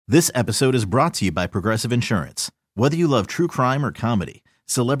This episode is brought to you by Progressive Insurance. Whether you love true crime or comedy,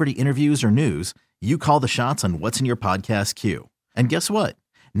 celebrity interviews or news, you call the shots on what's in your podcast queue. And guess what?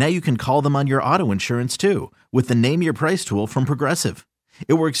 Now you can call them on your auto insurance too with the Name Your Price tool from Progressive.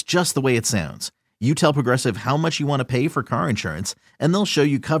 It works just the way it sounds. You tell Progressive how much you want to pay for car insurance, and they'll show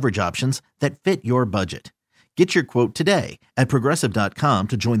you coverage options that fit your budget. Get your quote today at Progressive.com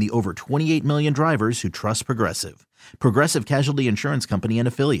to join the over 28 million drivers who trust Progressive. Progressive Casualty Insurance Company and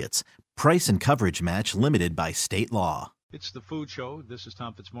Affiliates. Price and coverage match limited by state law. It's the Food Show. This is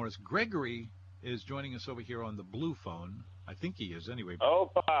Tom Fitzmaurice. Gregory is joining us over here on the blue phone. I think he is anyway.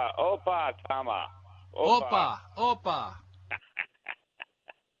 Opa, Tama. Opa.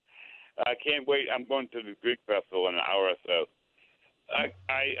 I can't wait. I'm going to the Greek Festival in an hour or so.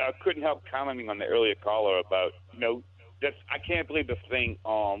 I couldn't help commenting on the earlier caller about, I can't believe this thing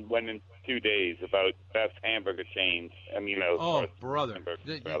went in 2 days about best hamburger chains. Brother.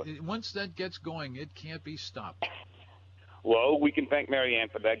 Once that gets going, it can't be stopped. Well, we can thank Marianne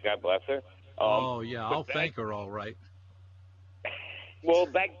for that. God bless her. I'll thank her all right. Well,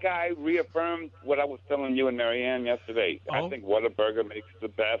 that guy reaffirmed what I was telling you and Marianne yesterday. I think Whataburger makes the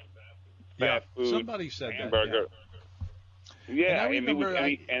best fast food somebody said hamburger. That, yeah, I remember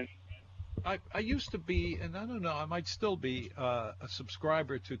I used to be, and I don't know, I might still be a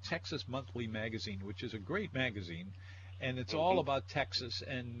subscriber to Texas Monthly Magazine, which is a great magazine, and it's all about Texas,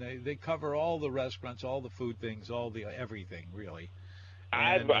 and they cover all the restaurants, all the food things, all the everything, really.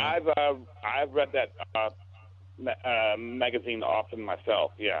 And, I've read that magazine often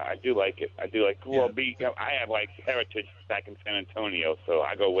myself. Yeah, I do like it. I have like heritage back in San Antonio, so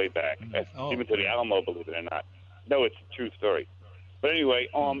I go way back, even to the Alamo, believe it or not. No, it's a true story. But anyway,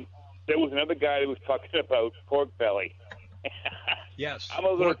 there was another guy who was talking about pork belly. Yes,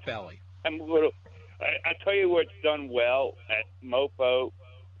 pork belly. I tell you where it's done well at MoFo.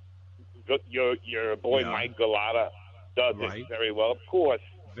 Your boy Mike Galata does it very well. Of course,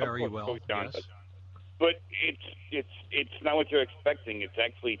 very well. Yes. But it's not what you're expecting. It's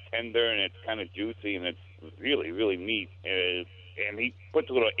actually tender and it's kind of juicy and it's really, really neat. And he puts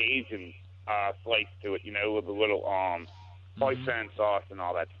a little Asian slice to it, with a little hoisin sauce and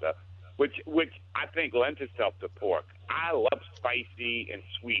all that stuff, which I think lends itself to pork. I love spicy and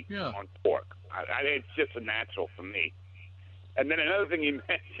sweet on pork. It's just a natural for me. And then another thing you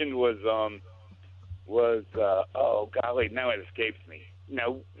mentioned was oh golly, now it escapes me.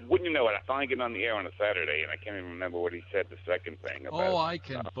 Wouldn't you know it? I finally get on the air on a Saturday, and I can't even remember what he said the second thing about. Oh, I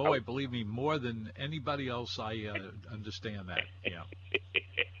can. Believe me, more than anybody else, I understand that. Yeah.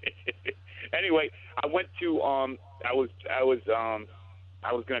 Anyway, I went to I was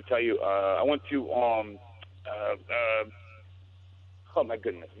going to tell you I went to oh my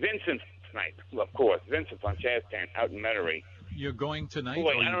goodness, Vincent's tonight. Well, of course, Vincent's on Chaztown out in Metairie. You're going tonight,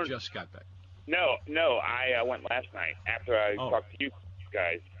 or you just got back? No, I went last night after I talked to you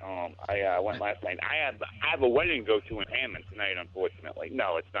guys. I went last night. I have a wedding to go to in Hammond tonight, unfortunately.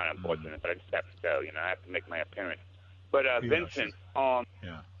 No, it's not unfortunate, but I just have to go. I have to make my appearance. But Vincent,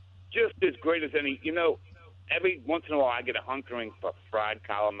 just as great as any. Every once in a while I get a hunkering for fried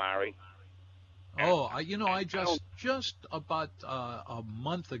calamari. Oh, I just about a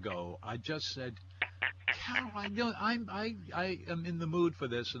month ago, I just said, Carol, I am in the mood for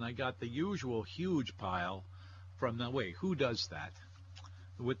this, and I got the usual huge pile from who does that?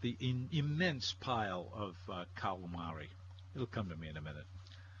 With the immense pile of calamari. It'll come to me in a minute.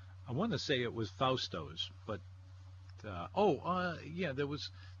 I want to say it was Fausto's, but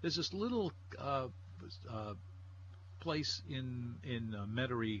there's this little place in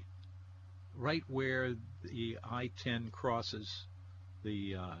Metairie, right where the I-10 crosses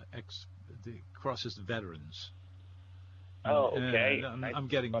crosses the Veterans. Okay. I'm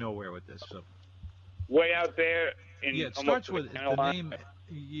getting nowhere with this. So. Way out there. It starts with the name.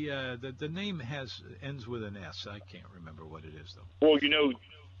 Yeah, the name ends with an S. I can't remember what it is though. Well,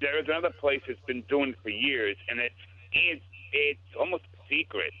 there is another place that's been doing it for years, and it's almost a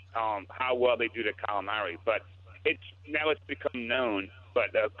secret how well they do the calamari, but it's become known.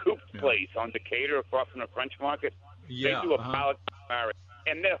 But Coop's place on Decatur across from the French Market, they do a pile of calamari,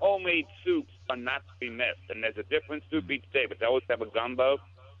 and their homemade soups are not to be missed. And there's a different soup each day, but they always have a gumbo,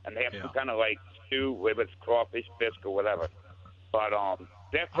 and they have some kind of like stew, whether it's crawfish, bisque, or whatever. But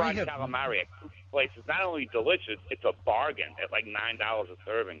their fried calamari at Coop's place is not only delicious, it's a bargain at like $9 a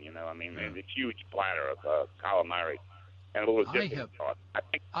serving. It's a huge platter of calamari. And a little dipping sauce.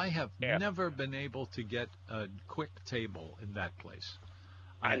 I have never been able to get a quick table in that place.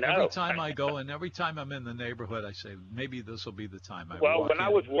 I know. Every time I go and every time I'm in the neighborhood, I say, maybe this will be the time I Well, walk when in. I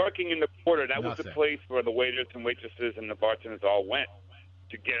was working in the quarter, that was Nothing. the place where the waiters and waitresses and the bartenders all went.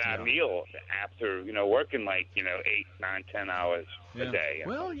 to get our meal after, working 8, 9, 10 hours a day.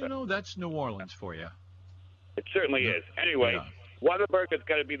 Well, that's New Orleans for you. It certainly is. Anyway, Whataburger's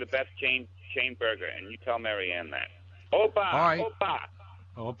got to be the best chain burger, and you tell Mary Ann that. Opa! All right. Opa!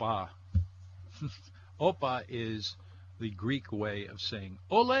 Opa. Opa is the Greek way of saying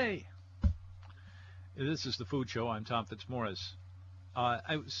ole. This is the Food Show. I'm Tom Fitzmaurice.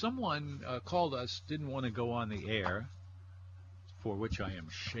 Someone called us, didn't want to go on the air, for which I am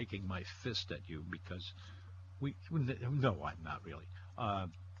shaking my fist at you because no, I'm not really.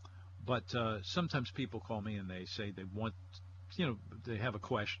 But sometimes people call me and they say they want, they have a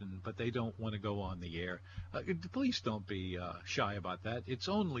question, but they don't want to go on the air. Please don't be shy about that. It's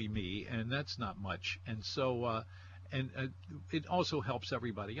only me, and that's not much. And so, it also helps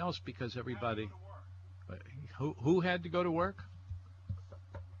everybody else because everybody. Who had to go to work?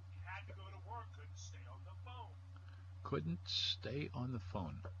 Had to go to work, couldn't stay on the phone. Couldn't stay on the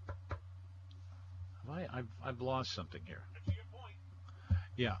phone. I've lost something here. That's your point.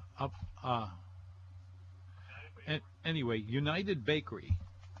 Yeah. Anyway, United Bakery.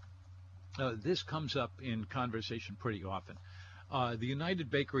 This comes up in conversation pretty often. The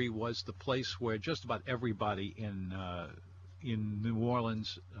United Bakery was the place where just about everybody in New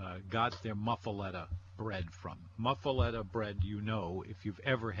Orleans got their muffaletta bread from. Muffaletta bread, if you've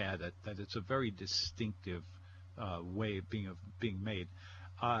ever had it, that it's a very distinctive way of being made.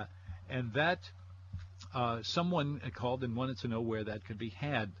 And that someone called and wanted to know where that could be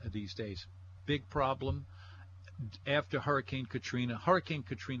had these days. Big problem. After Hurricane Katrina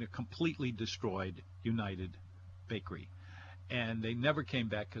completely destroyed United Bakery. And they never came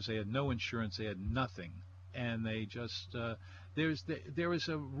back because they had no insurance, they had nothing. And they just, there is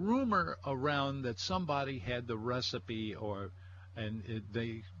a rumor around that somebody had the recipe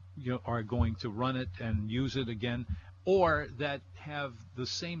they are going to run it and use it again, or that have the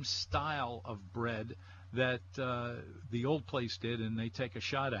same style of bread that the old place did, and they take a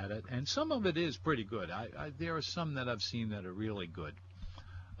shot at it. And some of it is pretty good. There are some that I've seen that are really good,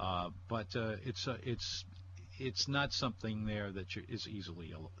 but it's not something there that is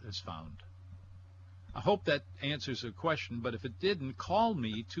easily is found. I hope that answers the question, but if it didn't, call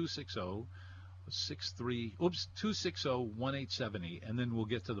me 260-1870, and then we'll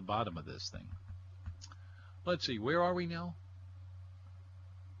get to the bottom of this thing. Let's see, where are we now?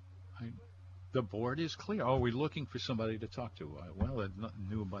 The board is clear. Oh, we're looking for somebody to talk to. Well, nothing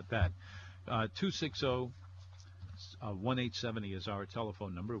new about that. 260-1870 is our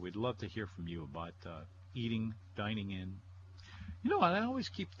telephone number. We'd love to hear from you about eating, dining in. I always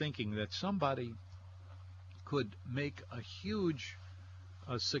keep thinking that somebody could make a huge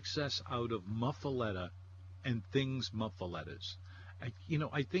success out of muffaletta and things muffalettas. I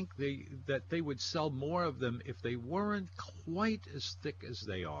think that they would sell more of them if they weren't quite as thick as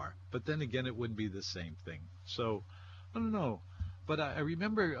they are. But then again, it wouldn't be the same thing. So, I don't know. But I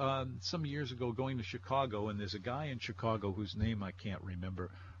remember some years ago going to Chicago, and there's a guy in Chicago whose name I can't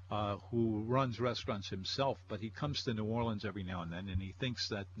remember, who runs restaurants himself, but he comes to New Orleans every now and then, and he thinks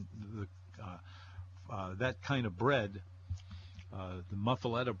that that kind of bread, the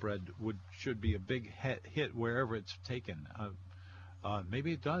muffaletta bread, should be a big hit wherever it's taken.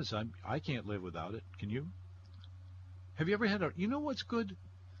 Maybe it does. I can't live without it. Can you? Have you ever had what's good?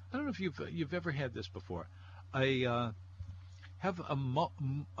 I don't know if you've ever had this before. Have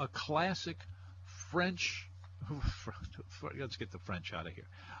a classic French. Let's get the French out of here.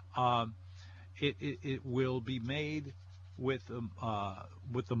 It will be made with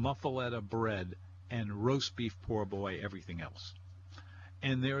the muffaletta bread and roast beef, poor boy, everything else.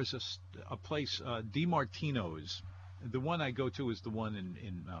 And there is a place, DiMartino's. The one I go to is the one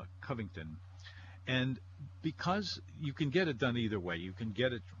in Covington. And because you can get it done either way, you can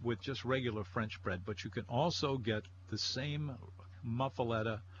get it with just regular French bread, but you can also get the same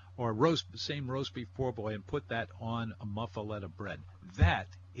muffaletta or same roast beef poor boy and put that on a muffaletta bread. That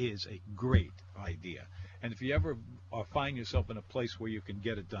is a great idea. And if you ever find yourself in a place where you can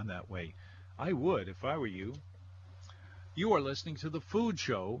get it done that way, I would if I were you. You are listening to The Food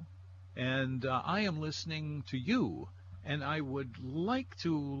Show, and I am listening to you. And I would like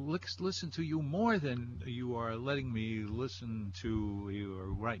to listen to you more than you are letting me listen to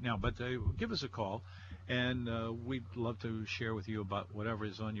you right now. But give us a call, and we'd love to share with you about whatever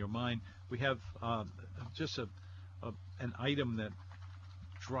is on your mind. We have just an item that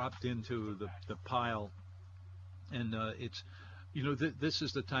dropped into the pile, and it's, this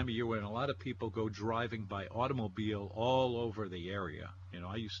is the time of year when a lot of people go driving by automobile all over the area.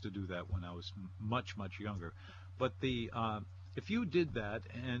 I used to do that when I was much, much younger. But if you did that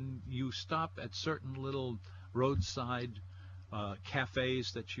and you stop at certain little roadside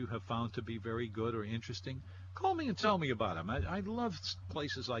cafes that you have found to be very good or interesting, call me and tell me about them. I love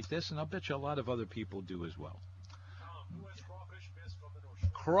places like this, and I'll bet you a lot of other people do as well.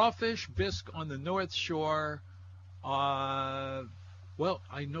 Crawfish bisque on the North Shore. Well,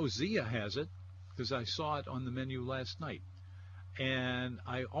 I know Zia has it because I saw it on the menu last night. And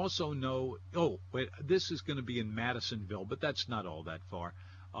I also know, this is going to be in Madisonville, but that's not all that far.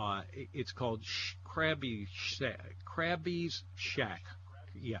 It's called Krabby's Shack.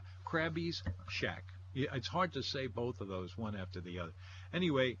 Yeah, Krabby's Shack. Yeah, it's hard to say both of those one after the other.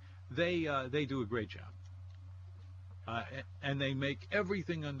 Anyway, they do a great job. And they make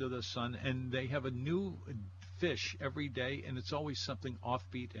everything under the sun, and they have a new fish every day, and it's always something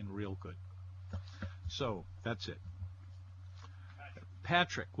offbeat and real good. So that's it.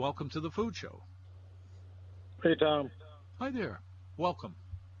 Patrick, welcome to the Food Show. Hey, Tom. Hi there. Welcome.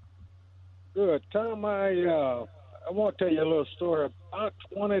 Good. Tom, I want to tell you a little story. About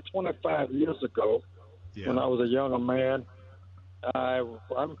 25 years ago, when I was a younger man,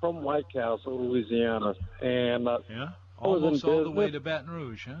 I'm from White Castle, Louisiana. And almost all the way to Baton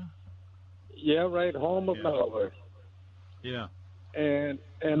Rouge, huh? Yeah, right, home of Melville. Yeah. And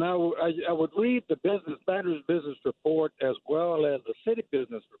I would read the Baton Rouge Business Report as well as the City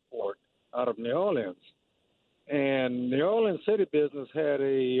Business Report out of New Orleans. And New Orleans City Business had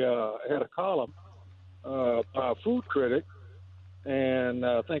a column by a food critic, and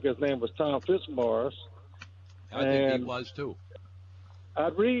I think his name was Tom Fitzmaurice. I think he was too.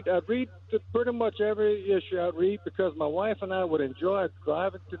 I'd read pretty much every issue I'd read because my wife and I would enjoy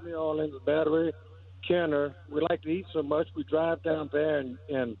driving to New Orleans, Battery, Kenner. We like to eat so much, we drive down there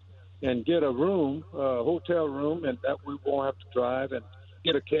and get a room, a hotel room, and that we won't have to drive, and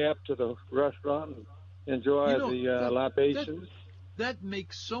get a cab to the restaurant and enjoy the libations. That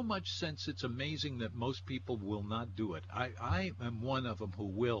makes so much sense. It's amazing that most people will not do it. I am one of them who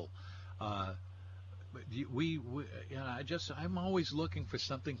will. I'm always looking for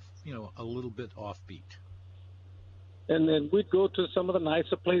something, a little bit offbeat. And then we'd go to some of the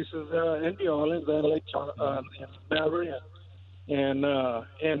nicer places in New Orleans, like Battery, and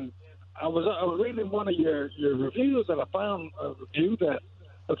I was reading one of your reviews, and I found a review that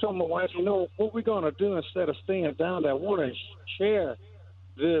I told my wife, what we're going to do instead of staying down there, I want to share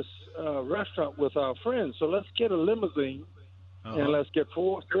this restaurant with our friends. So let's get a limousine, and let's get 3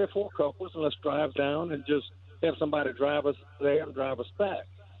 or 4 couples, and let's drive down and just have somebody drive us there and drive us back.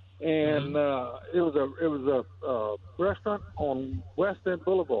 And it was a restaurant on West End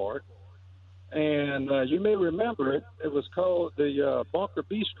Boulevard, and you may remember it. It was called the Bunker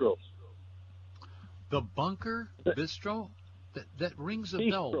Bistro. The Bunker Bistro? That rings a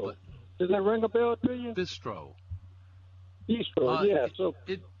bell. But does that ring a bell to you? Bistro. Bistro, yeah.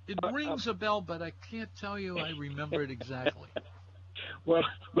 It rings a bell, but I can't tell you I remember it exactly. Well,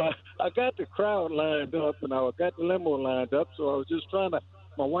 I got the crowd lined up, and I got the limo lined up, so I was just trying to.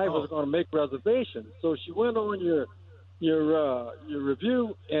 My wife was going to make reservations, so she went on your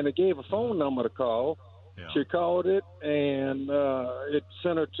review, and it gave a phone number to call. Yeah. She called it, and it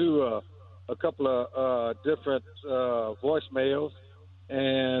sent her to a couple of different voicemails,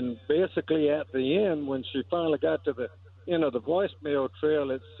 and basically at the end, when she finally got to the end of the voicemail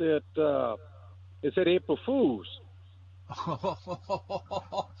trail, it said April Fools.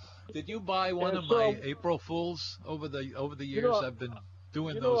 Did you buy one of my April Fools over the years? I've been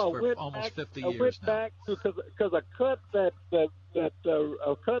doing those for almost 50 years now. I went back because I cut that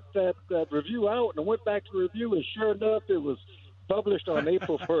review out, and I went back to review, and sure enough, it was published on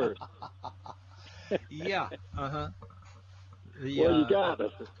April 1st. Yeah. Well, you got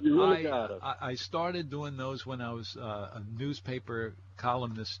us. You really got us. I started doing those when I was a newspaper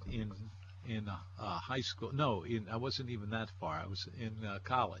columnist in high school. No, I wasn't even that far. I was in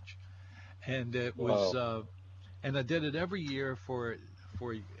college, and it was, and I did it every year for,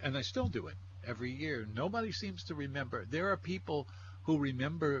 and I still do it every year. Nobody seems to remember. There are people who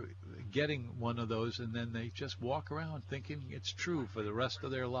remember getting one of those, and then they just walk around thinking it's true for the rest of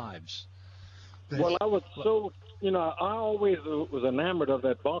their lives. Well, I was I always was enamored of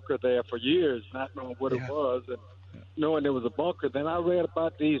that bunker there for years, not knowing what it was, and knowing there was a bunker. Then I read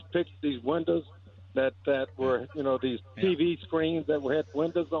about these windows that were, these TV screens that had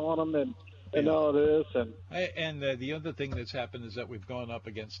windows on them, and all this. And the other thing that's happened is that we've gone up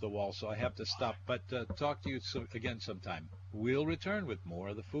against the wall, so I have to stop. But talk to you again sometime. We'll return with more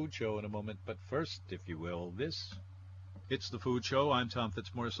of the Food Show in a moment. But first, if you will, it's the Food Show. I'm Tom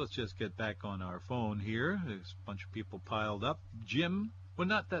Fitzmaurice. Let's just get back on our phone here. There's a bunch of people piled up. Jim, well,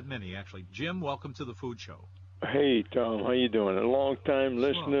 not that many, actually. Jim, welcome to the Food Show. Hey, Tom. How you doing? A long-time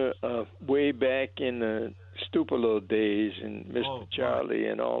listener, way back in the Stupid days and Mr. Charlie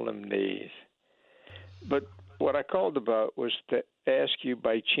and all them days. But what I called about was to ask you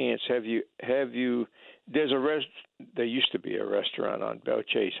by chance, have you there used to be a restaurant on Belle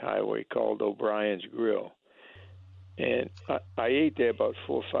Chase Highway called O'Brien's Grill. And I ate there about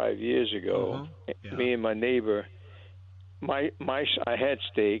 4 or 5 years ago. Yeah. Me and my neighbor, I had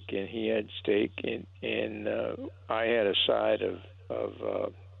steak and he had steak, and I had a side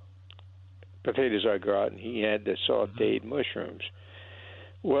of potatoes au gratin, and he had the sautéed mushrooms.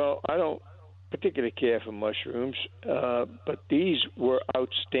 Well, I don't particularly care for mushrooms, but these were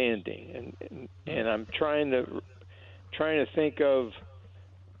outstanding, and I'm trying to think of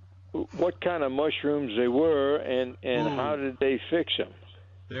what kind of mushrooms they were and how did they fix them.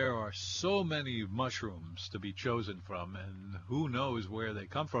 There are so many mushrooms to be chosen from, and who knows where they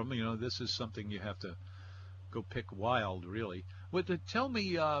come from. You know, this is something you have to go pick wild, really. But tell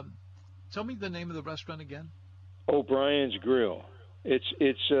me the name of the restaurant again. O'Brien's Grill.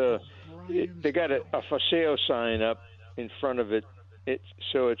 They got a for sale sign up in front of it.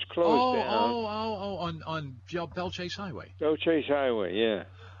 So it's closed down. On Belle Chase Highway. Belle Chase Highway, yeah.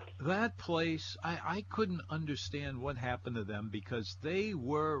 That place, I couldn't understand what happened to them because they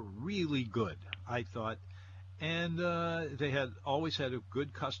were really good, I thought. And they had always had a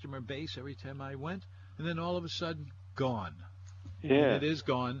good customer base every time I went. And then all of a sudden, gone. Yeah. And it is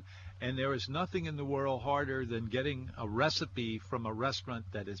gone. And there is nothing in the world harder than getting a recipe from a restaurant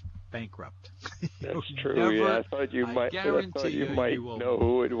that is bankrupt. That's true. Yeah, I thought you might know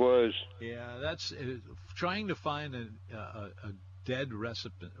who it was. Yeah, that's trying to find a dead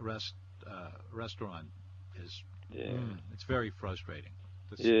restaurant is it's very frustrating.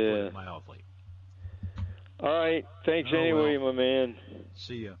 To put it mildly. All right. Thanks anyway, my man.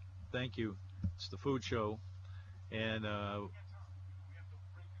 See ya. Thank you. It's the Food Show, and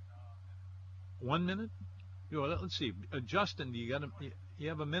 1 minute. Let's see. Justin, you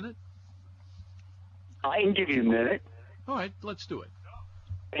have a minute? I can give you a minute. All right, let's do it.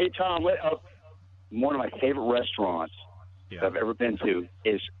 Hey, Tom, one of my favorite restaurants I've ever been to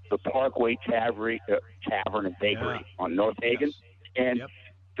is the Parkway Tavern and Bakery on North Hagen. And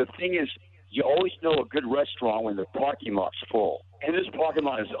the thing is, you always know a good restaurant when the parking lot's full. And this parking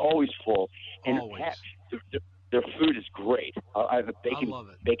lot is always full. And their food is great. I have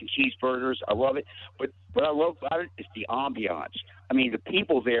bacon cheeseburgers. I love it. But what I love about it is the ambiance. I mean, the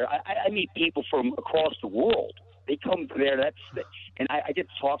people there. I meet people from across the world. They come there. And I get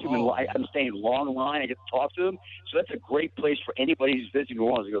to talk to them. I'm staying long in line. I get to talk to them. So that's a great place for anybody who's visiting who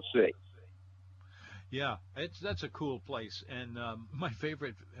wants to go see. Yeah, that's a cool place. And my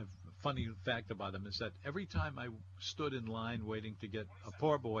favorite funny fact about them is that every time I stood in line waiting to get a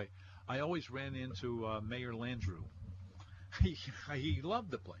poor boy, I always ran into Mayor Landrieu. He loved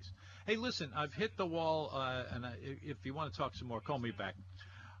the place. Hey, listen, I've hit the wall, and if you want to talk some more, call me back.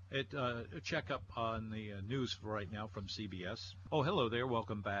 Check up on the news right now from CBS. Oh, hello there.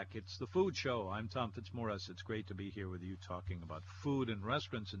 Welcome back. It's the Food Show. I'm Tom Fitzmaurice. It's great to be here with you talking about food and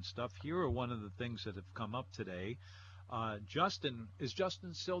restaurants and stuff. Here are one of the things that have come up today. Justin, is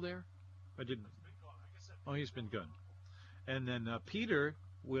Justin still there? I didn't. Oh, he's been good. And then Peter,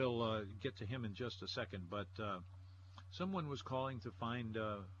 we'll get to him in just a second. But someone was calling to find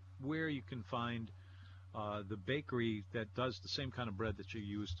where you can find the bakery that does the same kind of bread that you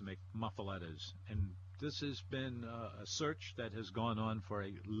use to make muffalettas. And this has been a search that has gone on for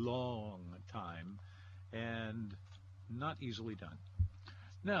a long time and not easily done.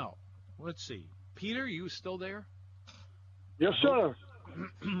 Now, let's see. Peter, you still there? Yes, sir.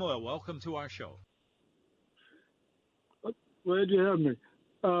 Well, welcome to our show. Glad you have me.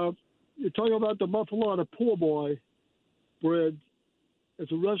 You're talking about the Muffaletta Poor Boy bread.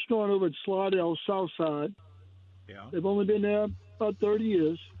 It's a restaurant over at Slidell, South Side. Yeah. They've only been there about 30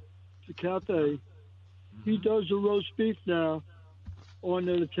 years. It's a cafe. Mm-hmm. He does the roast beef now on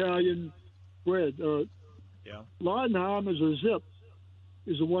an Italian bread. Leidenheim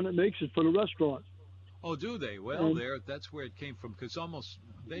is the one that makes it for the restaurant. Oh, do they? Well, that's where it came from, because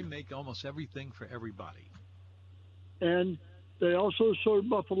they make almost everything for everybody. And they also serve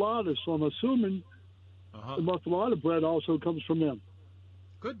muffalettas, so I'm assuming the muffaletta bread also comes from them.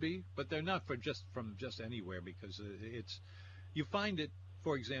 Could be, but they're not from just anywhere, because you find it,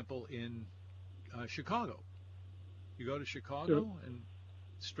 for example, in Chicago. You go to Chicago, and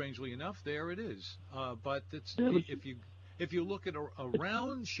strangely enough, there it is. But if you look at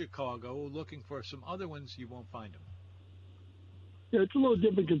around Chicago, looking for some other ones, you won't find them. Yeah, it's a little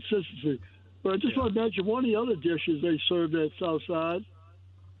different consistency. But I just want to mention one of the other dishes they serve at Southside.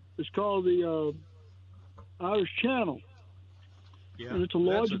 It's called the Irish Channel. Yeah, and it's a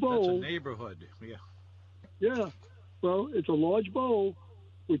large bowl. That's a neighborhood. Yeah. Yeah. Well, it's a large bowl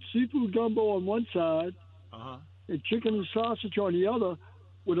with seafood gumbo on one side and chicken and sausage on the other,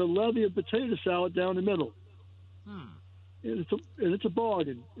 with a levy of potato salad down the middle. And it's a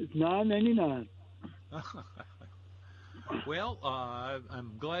bargain. It's $9.99. Well,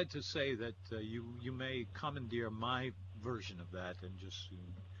 I'm glad to say that you may commandeer my version of that, and just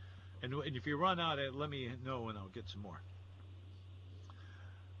and if you run out, let me know and I'll get some more.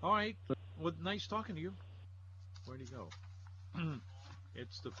 All right. Well, nice talking to you. Where'd he go?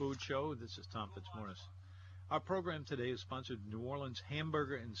 It's the Food Show. This is Tom Fitzmaurice. Our program today is sponsored by New Orleans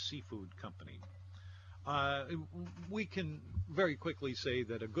Hamburger and Seafood Company. We can very quickly say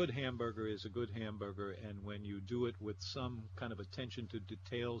that a good hamburger is a good hamburger, and when you do it with some kind of attention to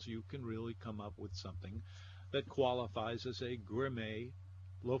details, you can really come up with something that qualifies as a gourmet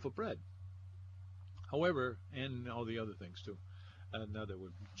loaf of bread. However, and all the other things too. Now that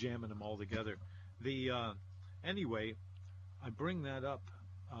we're jamming them all together. Anyway, I bring that up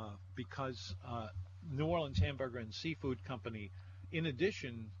because New Orleans Hamburger and Seafood Company, in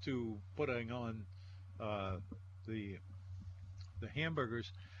addition to putting on the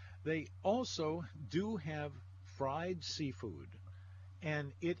hamburgers, they also do have fried seafood,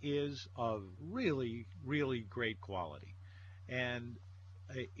 and it is of really, really great quality. And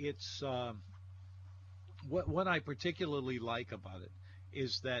it's what I particularly like about it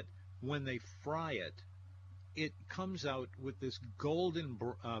is that when they fry it, it comes out with this golden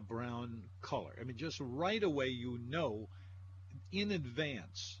brown color. I mean, just right away you know in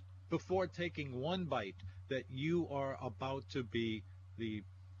advance, before taking one bite, that you are about to be the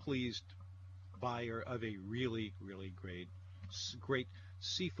pleased buyer of a really, really great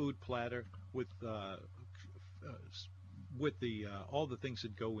seafood platter with all the things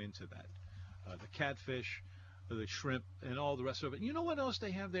that go into that. The catfish, the shrimp, and all the rest of it. You know what else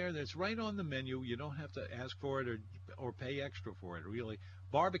they have there that's right on the menu? You don't have to ask for it or pay extra for it, really.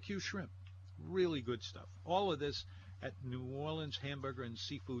 Barbecue shrimp. Really good stuff. All of this at New Orleans Hamburger and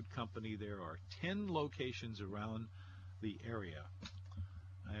Seafood Company. There are 10 locations around the area.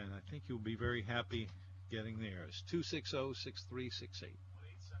 And I think you'll be very happy getting there. It's 260-6368.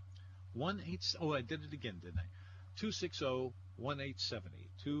 1-8. Oh, I did it again, didn't I? 260-1870.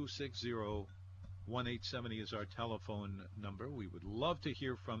 260-1870 is our telephone number. We would love to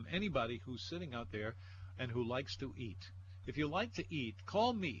hear from anybody who's sitting out there and who likes to eat. If you like to eat,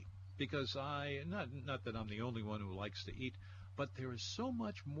 call me, because not that I'm the only one who likes to eat, but there is so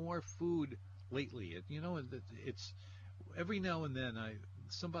much more food lately. It's every now and then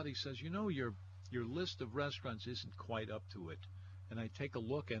somebody says, your list of restaurants isn't quite up to it, and I take a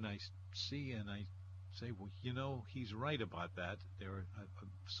look and I see and I say, well, he's right about that. There are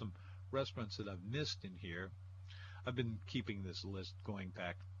some restaurants that I've missed in here. I've been keeping this list going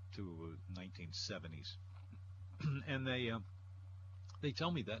back to 1970s, and they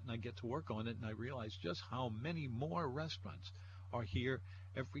tell me that, and I get to work on it, and I realize just how many more restaurants are here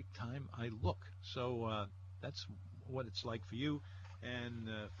every time I look. So that's what it's like for you, and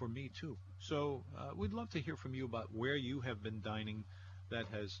for me too. So we'd love to hear from you about where you have been dining that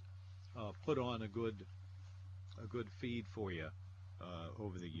has put on a good feed for you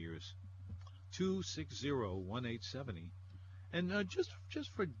over the years. 260-1870, and just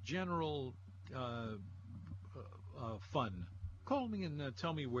for general fun, call me and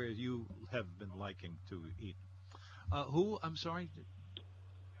tell me where you have been liking to eat. Who? I'm sorry,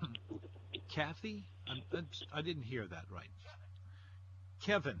 Kathy. I didn't hear that right.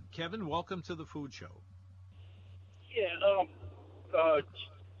 Kevin, welcome to the Food Show. Yeah.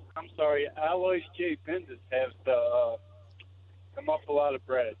 I'm sorry. Alois J. Bendis has come up a lot of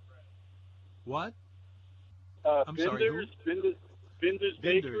bread. What? I'm sorry, who? Binder's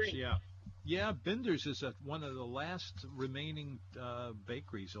Bakery. Yeah. Binder's is one of the last remaining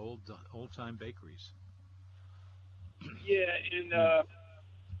bakeries, old-time bakeries. Yeah, and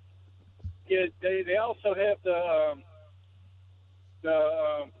they also have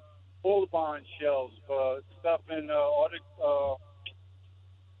the Bouillon shells, stuff in the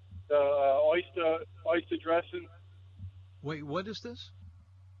oyster dressing. Wait, what is this?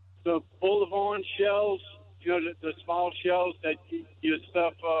 The Bouillon shells, the small shells that you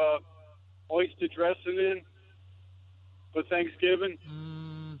stuff oyster dressing in for Thanksgiving.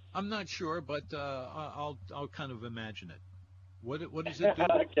 I'm not sure, but I'll kind of imagine it. What does it do?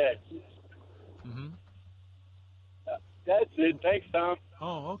 Okay. Mm-hmm. That's it. Thanks, Tom.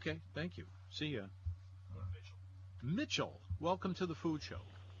 Oh, okay. Thank you. See ya. Mitchell, welcome to the Food Show.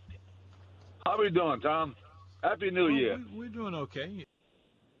 How we doing, Tom? Happy New Year. We're doing okay.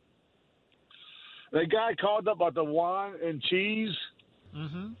 The guy called up about the wine and cheese.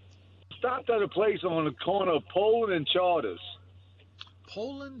 Mm-hmm. Stopped at a place on the corner of Poland and Charters.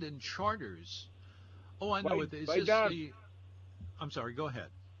 Poland and Charters. Oh, I know Right, it. Is right this down, the? I'm sorry. Go ahead.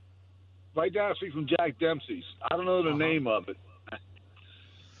 right down the street from Jack Dempsey's. I don't know the name of it.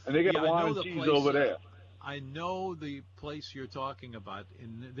 And they got Yeah, I wine know and the cheese place, over there. I know the place you're talking about,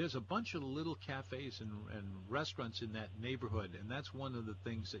 and there's a bunch of little cafes and restaurants in that neighborhood, and that's one of the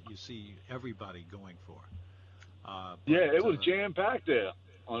things that you see everybody going for. Yeah, it was jam-packed there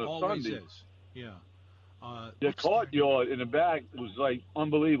on a always Sunday. is. Yeah. The courtyard in the back was like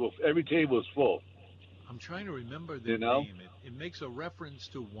unbelievable. Every table was full. I'm trying to remember the You know? name. It makes a reference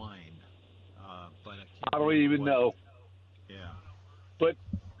to wine, but I don't even know. Yeah. But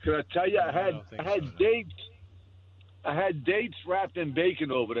can I tell you, I don't think had so, no. dates. I had dates wrapped in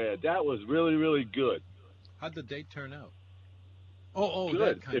bacon over there. That was really, really good. How'd the date turn out? Oh,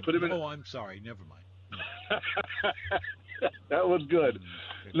 Good. that kind They put of. him in. Oh, I'm sorry. Never mind. That was good.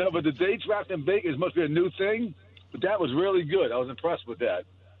 No, but the dates wrapped in bacon must be a new thing. But that was really good. I was impressed with that.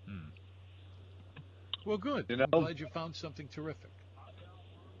 Well, good. You know? I'm glad you found something terrific.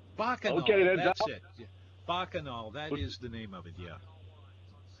 Bacchanal. Okay, then, That's Tom. it. Yeah. Bacchanal. That is the name of it. Yeah.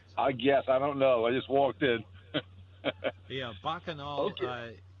 I guess. I don't know. I just walked in. Yeah. Bacchanal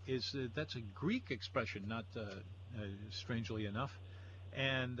Okay. is that's a Greek expression, not strangely enough,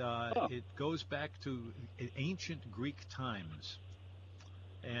 and it goes back to ancient Greek times.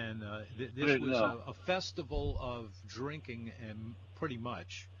 And this Didn't was know. a festival of drinking, and pretty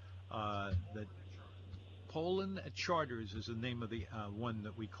much that Poland at Charters is the name of the one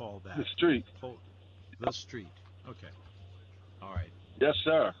that we call that. The street. The street. Okay. All right. Yes,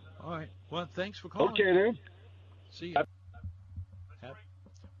 sir. All right. Well, thanks for calling. Okay, then. See you.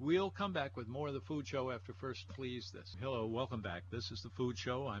 We'll come back with more of the Food Show after First Please This. Hello, welcome back. This is the Food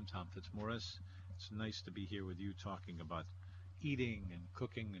Show. I'm Tom Fitzmaurice. It's nice to be here with you talking about eating and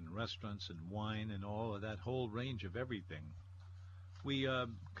cooking and restaurants and wine and all of that whole range of everything. We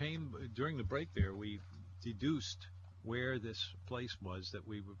came during the break there. We deduced where this place was that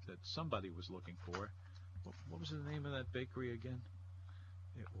that somebody was looking for. What was the name of that bakery again?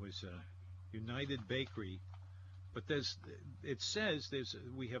 It was United Bakery. But it says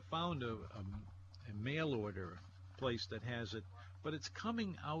we have found a mail order place that has it, but it's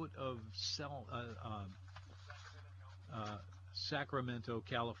coming out of Sacramento,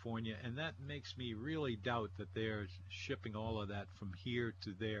 California, and that makes me really doubt that they're shipping all of that from here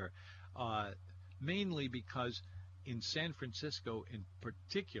to there, mainly because in San Francisco in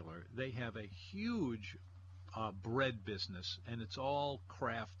particular, they have a huge bread business, and it's all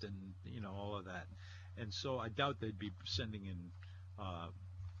craft and all of that. And so I doubt they'd be sending in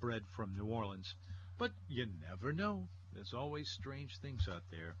bread from New Orleans. But you never know. There's always strange things out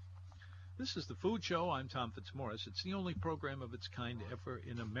there. This is the Food Show. I'm Tom Fitzmaurice. It's the only program of its kind ever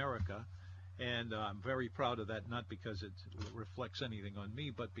in America. And I'm very proud of that, not because it reflects anything on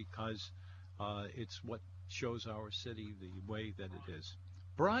me, but because it's what shows our city the way that it is.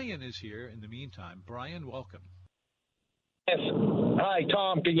 Brian is here in the meantime. Brian, welcome. Yes. Hi,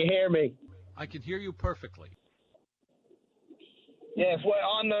 Tom. Can you hear me? I can hear you perfectly. Yes. Well,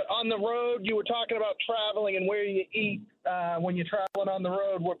 on the road, you were talking about traveling and where you eat when you're traveling on the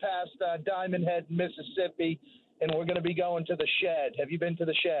road. We're past Diamond Head, Mississippi, and we're going to be going to the Shed. Have you been to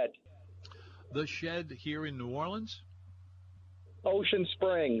the Shed? The Shed here in New Orleans? Ocean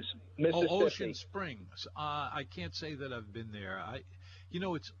Springs, Mississippi. Oh, Ocean Springs. I can't say that I've been there.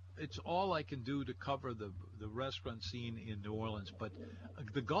 It's all I can do to cover the restaurant scene in New Orleans. But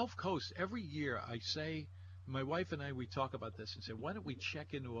the Gulf Coast, every year I say, my wife and I, we talk about this and say, why don't we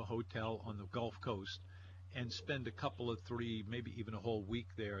check into a hotel on the Gulf Coast and spend a couple of 3, maybe even a whole week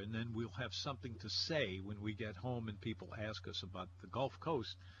there, and then we'll have something to say when we get home and people ask us about the Gulf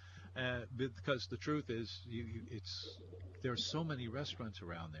Coast. Because the truth is, there's so many restaurants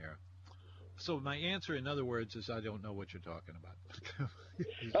around there. So my answer, in other words, is I don't know what you're talking about.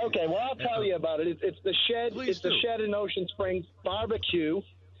 Okay, well, I'll tell you about it. It's the Shed. Please it's do. the Shed in Ocean Springs barbecue.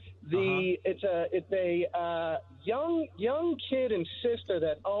 It's a young kid and sister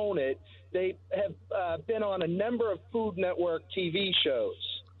that own it. They have been on a number of Food Network TV shows,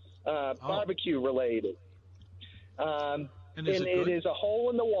 barbecue related. And is it is a hole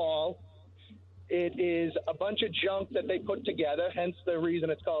in the wall. It is a bunch of junk that they put together, hence the reason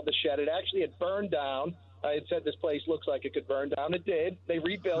it's called the Shed. It actually had burned down. I had said this place looks like it could burn down. It did. They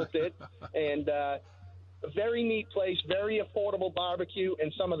rebuilt it, and a very neat place, very affordable barbecue,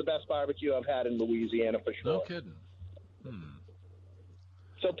 and some of the best barbecue I've had in Louisiana for sure. No kidding.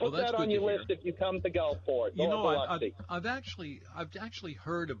 So put that's that on good your to list if you come to Gulfport. I've actually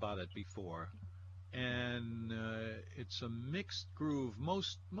heard about it before, and it's a mixed groove.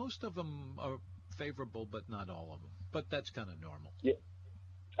 Most of them are favorable, but not all of them. But that's kind of normal. Yeah.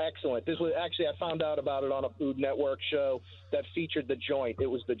 Excellent. This was actually, I found out about it on a Food Network show that featured The Joint. It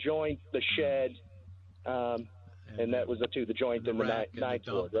was The Joint, The Shed, and that was the two, The Joint and the Ninth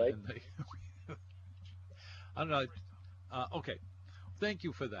Ward, right? I don't know. Okay. Thank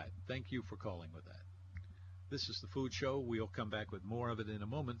you for that. Thank you for calling with that. This is the Food Show. We'll come back with more of it in a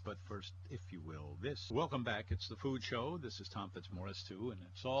moment, but first, if you will, this. Welcome back. It's the Food Show. This is Tom Fitzmaurice, too, and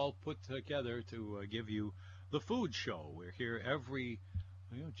it's all put together to give you the Food Show. We're here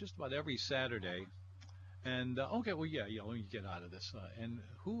just about every Saturday. And, okay, well, yeah, let me get out of this. And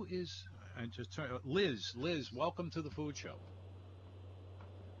who is, Liz. Liz, welcome to the Food Show.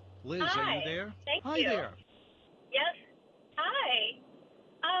 Liz, Hi. Are you there? Thank Hi you. there. Yes. Hi.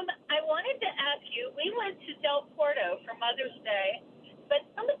 I wanted to ask you, we went to Del Porto for Mother's Day, but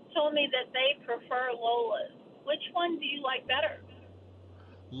someone told me that they prefer Lola's. Which one do you like better?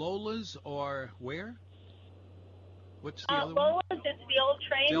 Lola's or where? What's the other Lola's one? is the old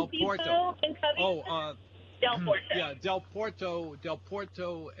train Del depot Porto. in Covington. Del Porto. Yeah, Del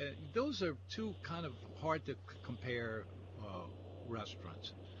Porto. Those are two kind of hard to compare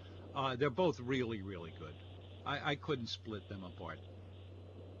restaurants. They're both really, really good. I couldn't split them apart.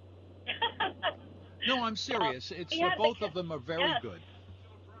 No, I'm serious. Both of them are very good.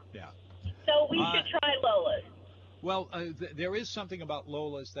 Yeah. So we should try Lola's. Well, there is something about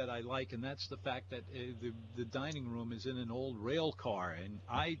Lola's that I like, and that's the fact that the dining room is in an old rail car, and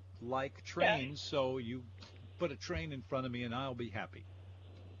I like trains, so you put a train in front of me, and I'll be happy.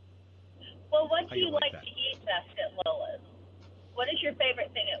 Well, what do you like that? to eat best at Lola's? What is your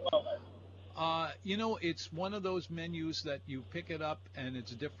favorite thing at Lola's? It's one of those menus that you pick it up, and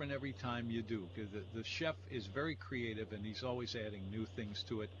it's different every time you do, because the chef is very creative, and he's always adding new things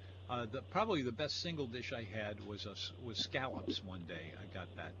to it. Probably the best single dish I had was scallops one day. I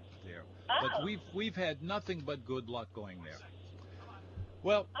got that there. But we've had nothing but good luck going there.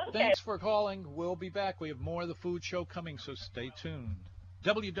 Well, Thanks for calling. We'll be back. We have more of the Food Show coming, so stay tuned.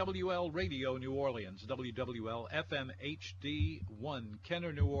 WWL Radio New Orleans, WWL FM HD1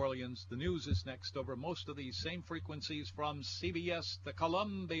 Kenner New Orleans. The news is next over most of these same frequencies from CBS, the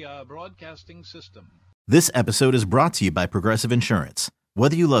Columbia Broadcasting System. This episode is brought to you by Progressive Insurance.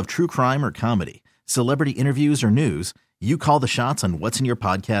 Whether you love true crime or comedy, celebrity interviews or news, you call the shots on what's in your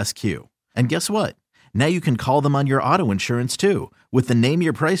podcast queue. And guess what? Now you can call them on your auto insurance too with the Name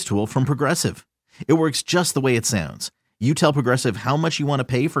Your Price tool from Progressive. It works just the way it sounds. You tell Progressive how much you want to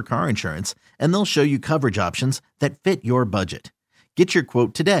pay for car insurance, and they'll show you coverage options that fit your budget. Get your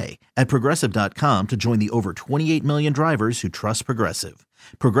quote today at Progressive.com to join the over 28 million drivers who trust Progressive.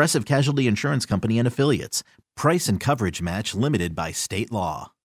 Progressive Casualty Insurance Company and Affiliates. Price and coverage match limited by state law.